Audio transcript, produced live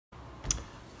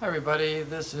Hi everybody,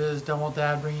 this is Dumble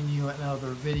Dad bringing you another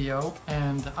video,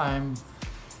 and I'm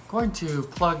going to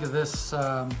plug this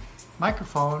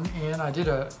microphone in. I did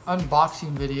an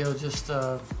unboxing video just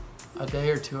a day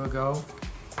or two ago,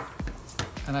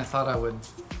 and I thought I would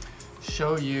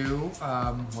show you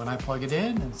when I plug it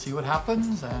in and see what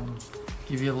happens and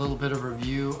give you a little bit of a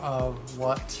review of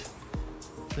what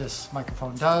this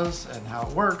microphone does and how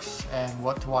it works and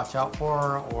what to watch out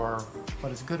for or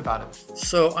what is good about it.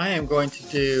 So I am going to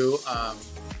do,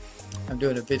 I'm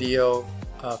doing a video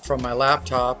from my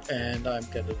laptop, and I'm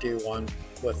going to do one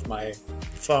with my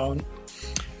phone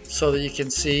so that you can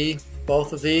see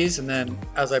both of these, and then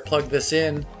as I plug this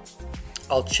in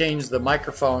I'll change the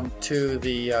microphone to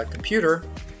the computer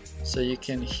so you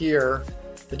can hear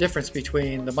the difference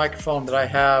between the microphone that I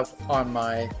have on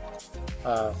my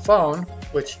phone,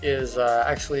 which is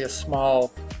actually a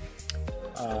small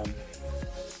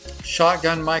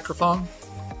shotgun microphone,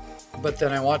 but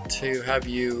then I want to have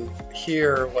you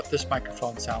hear what this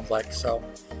microphone sounds like. So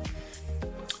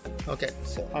okay,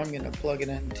 so I'm going to plug it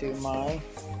into my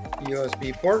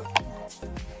USB port.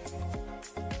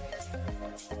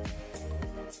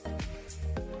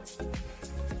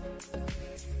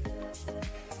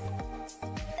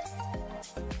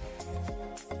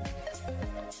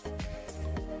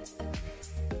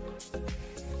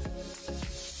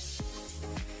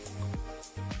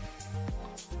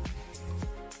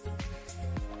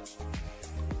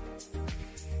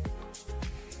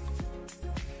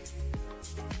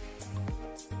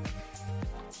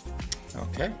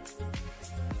 Okay,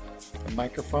 the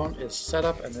microphone is set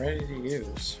up and ready to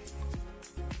use.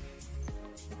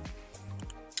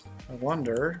 I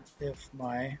wonder if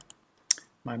my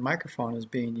microphone is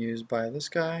being used by this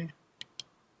guy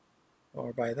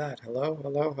or by that. Hello,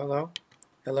 hello, hello,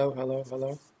 hello, hello,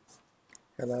 hello,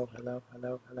 hello, hello,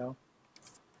 hello, hello.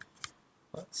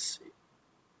 Let's see.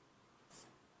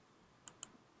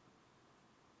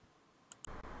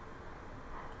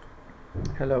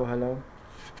 Hello, hello.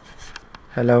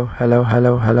 Hello, hello,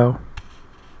 hello, hello.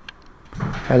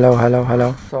 Hello, hello,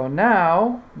 hello. So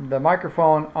now the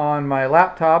microphone on my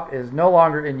laptop is no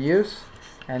longer in use,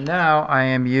 and now I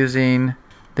am using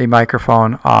the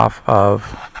microphone off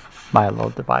of my little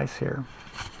device here.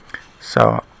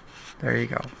 So there you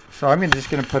go. So I'm just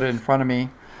going to put it in front of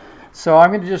me. So I'm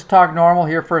going to just talk normal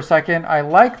here for a second. I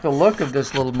like the look of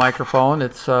this little microphone.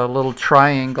 It's a little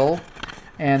triangle.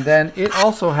 And then it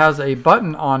also has a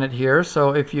button on it here,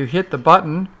 so if you hit the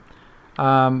button,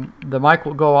 the mic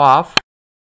will go off.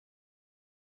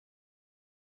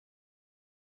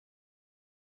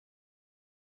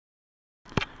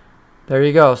 There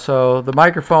you go. So the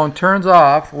microphone turns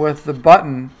off with the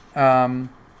button on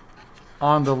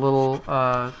the little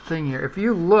thing here. If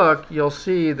you look, you'll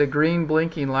see the green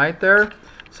blinking light there.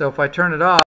 So if I turn it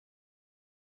off,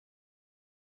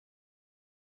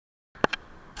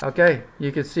 okay,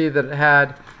 you can see that it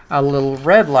had a little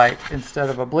red light instead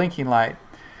of a blinking light.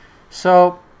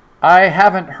 So I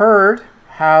haven't heard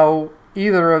how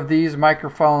either of these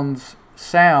microphones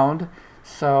sound,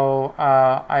 so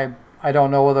I don't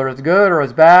know whether it's good or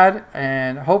it's bad,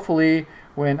 and hopefully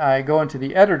when I go into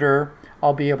the editor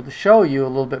I'll be able to show you a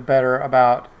little bit better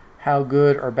about how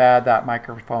good or bad that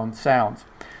microphone sounds.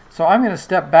 So I'm going to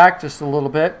step back just a little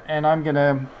bit, and I'm going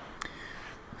to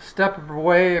step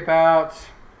away about,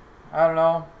 I don't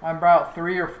know, I'm about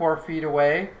 3 or 4 feet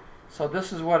away. So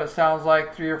this is what it sounds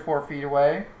like 3 or 4 feet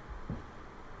away.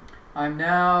 I'm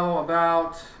now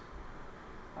about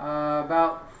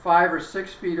 5 or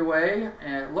 6 feet away,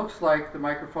 and it looks like the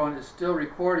microphone is still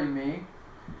recording me.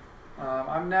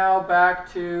 I'm now back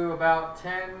to about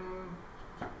 10,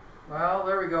 well,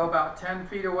 there we go, about 10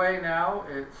 feet away now.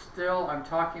 It's still, I'm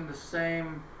talking the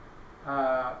same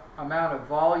amount of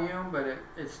volume, but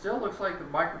it still looks like the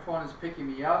microphone is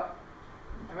picking me up.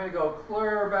 I'm going to go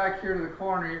clear back here to the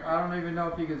corner. I don't even know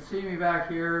if you can see me back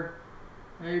here,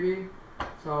 maybe.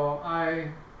 So I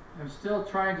am still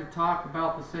trying to talk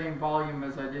about the same volume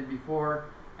as I did before,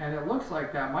 and it looks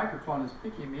like that microphone is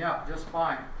picking me up just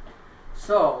fine.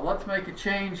 So let's make a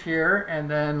change here, and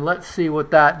then let's see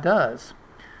what that does.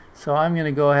 So I'm going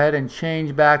to go ahead and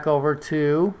change back over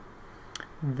to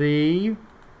the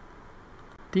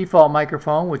default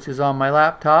microphone, which is on my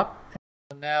laptop.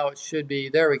 And now it should be,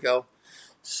 there we go.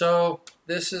 So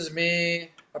this is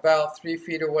me about 3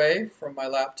 feet away from my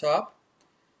laptop,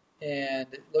 and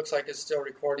it looks like it's still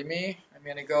recording me. I'm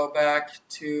going to go back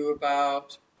to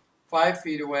about 5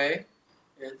 feet away.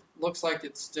 It looks like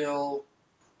it's still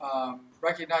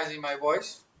recognizing my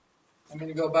voice. I'm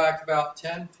going to go back about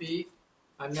 10 feet.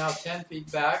 I'm now 10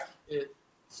 feet back. It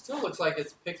still looks like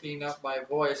it's picking up my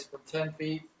voice from 10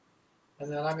 feet.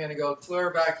 And then I'm going to go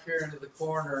clear back here into the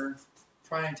corner,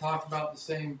 try and talk about the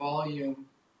same volume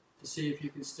to see if you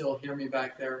can still hear me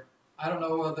back there. I don't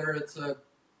know whether it's a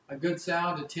good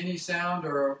sound, a tinny sound,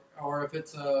 or if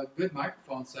it's a good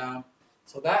microphone sound.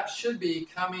 So that should be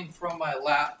coming from my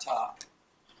laptop.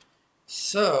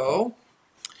 So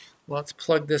let's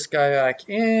plug this guy back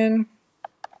in.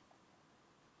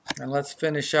 And let's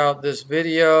finish out this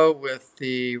video with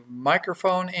the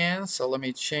microphone in. So let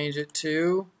me change it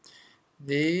to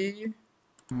the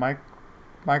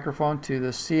microphone to the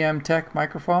CMTECK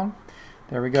microphone.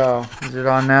 There we go. Is it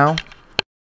on now?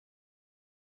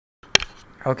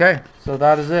 Okay, so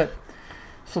that is it.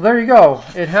 So there you go.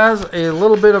 It has a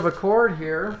little bit of a cord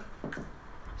here.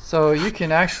 So you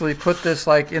can actually put this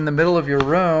like in the middle of your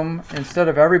room instead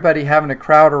of everybody having to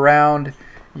crowd around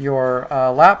your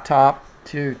laptop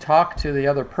to talk to the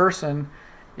other person.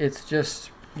 It's just,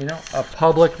 you know, a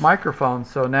public microphone.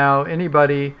 So now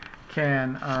anybody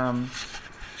can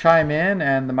chime in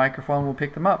and the microphone will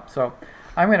pick them up. So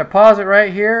I'm going to pause it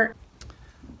right here.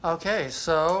 Okay,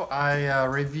 so I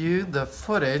reviewed the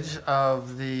footage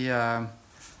of the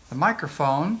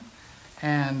microphone,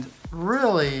 and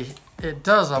really it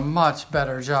does a much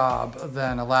better job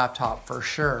than a laptop for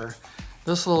sure.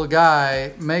 This little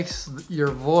guy makes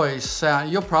your voice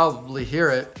sound, you'll probably hear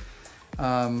it,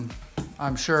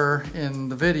 I'm sure, in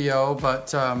the video,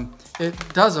 but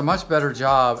it does a much better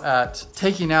job at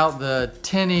taking out the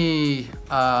tinny,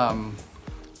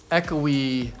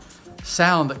 echoey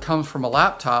sound that comes from a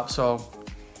laptop. So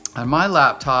on my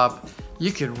laptop,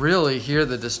 you could really hear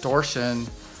the distortion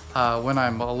when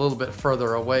I'm a little bit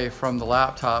further away from the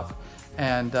laptop,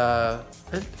 and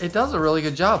it does a really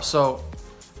good job. So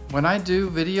when I do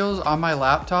videos on my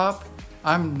laptop,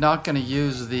 I'm not going to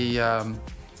use the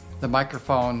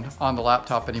microphone on the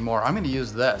laptop anymore. I'm going to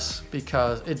use this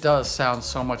because it does sound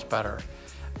so much better.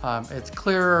 It's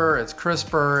clearer, it's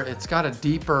crisper, it's got a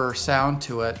deeper sound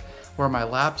to it, where my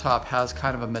laptop has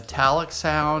kind of a metallic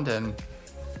sound, and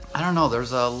I don't know,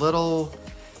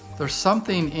 there's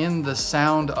something in the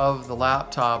sound of the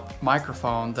laptop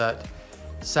microphone that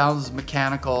sounds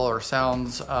mechanical or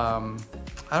sounds, I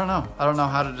don't know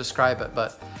how to describe it,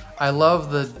 but I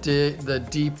love the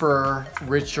deeper,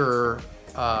 richer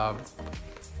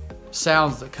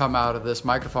sounds that come out of this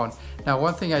microphone. Now,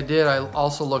 one thing I did, I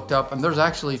also looked up, and there's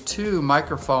actually 2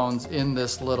 microphones in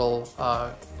this little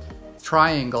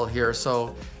triangle here,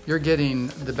 so you're getting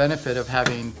the benefit of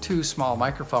having 2 small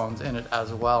microphones in it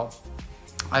as well.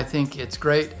 I think it's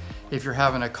great if you're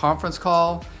having a conference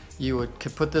call. You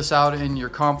could put this out in your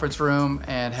conference room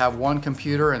and have one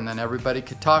computer, and then everybody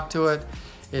could talk to it.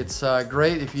 It's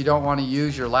great if you don't want to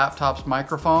use your laptop's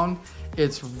microphone.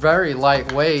 It's very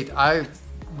lightweight. I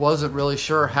wasn't really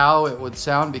sure how it would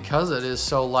sound because it is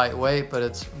so lightweight, but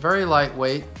it's very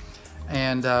lightweight.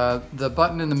 And the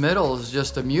button in the middle is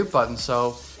just a mute button.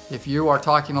 So if you are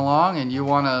talking along and you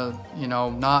want to, you know,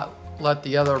 not let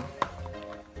the other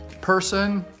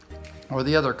person or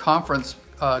the other conference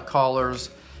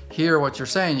callers hear what you're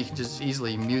saying, you can just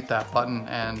easily mute that button,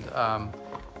 and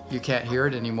you can't hear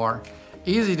it anymore.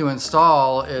 Easy to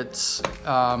install. It's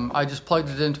I just plugged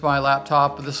it into my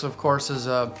laptop. This, of course, is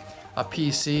a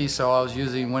PC, so I was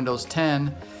using Windows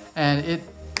 10, and it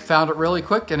found it really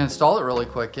quick and installed it really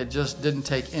quick. It just didn't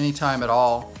take any time at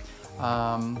all.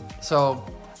 So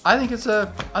I think it's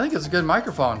a good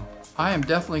microphone. I am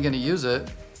definitely going to use it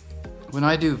when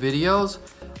I do videos,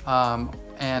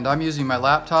 and I'm using my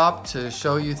laptop to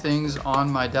show you things on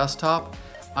my desktop.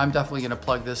 I'm definitely going to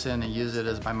plug this in and use it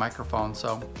as my microphone.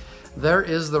 So there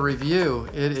is the review.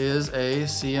 It is a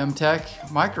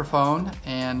CMTECK microphone,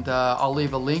 and I'll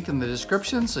leave a link in the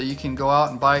description so you can go out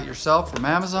and buy it yourself from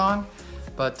Amazon.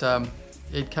 But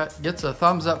it gets a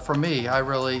thumbs up from me. I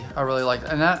really like it.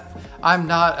 And I'm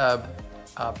not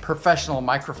a professional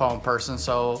microphone person,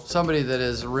 so somebody that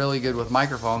is really good with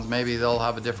microphones, maybe they'll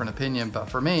have a different opinion. But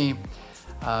for me,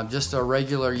 just a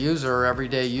regular user,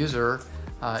 everyday user,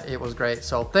 it was great.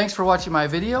 So thanks for watching my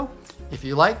video. If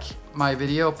you like my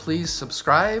video, please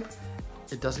subscribe.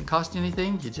 It doesn't cost you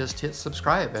anything. You just hit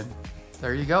subscribe, and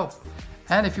there you go.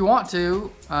 And if you want to,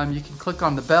 you can click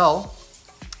on the bell,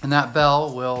 and that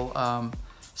bell will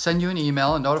send you an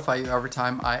email and notify you every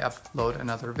time I upload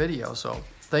another video. So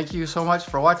thank you so much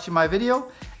for watching my video,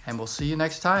 and we'll see you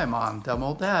next time on Dumb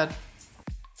Old Dad.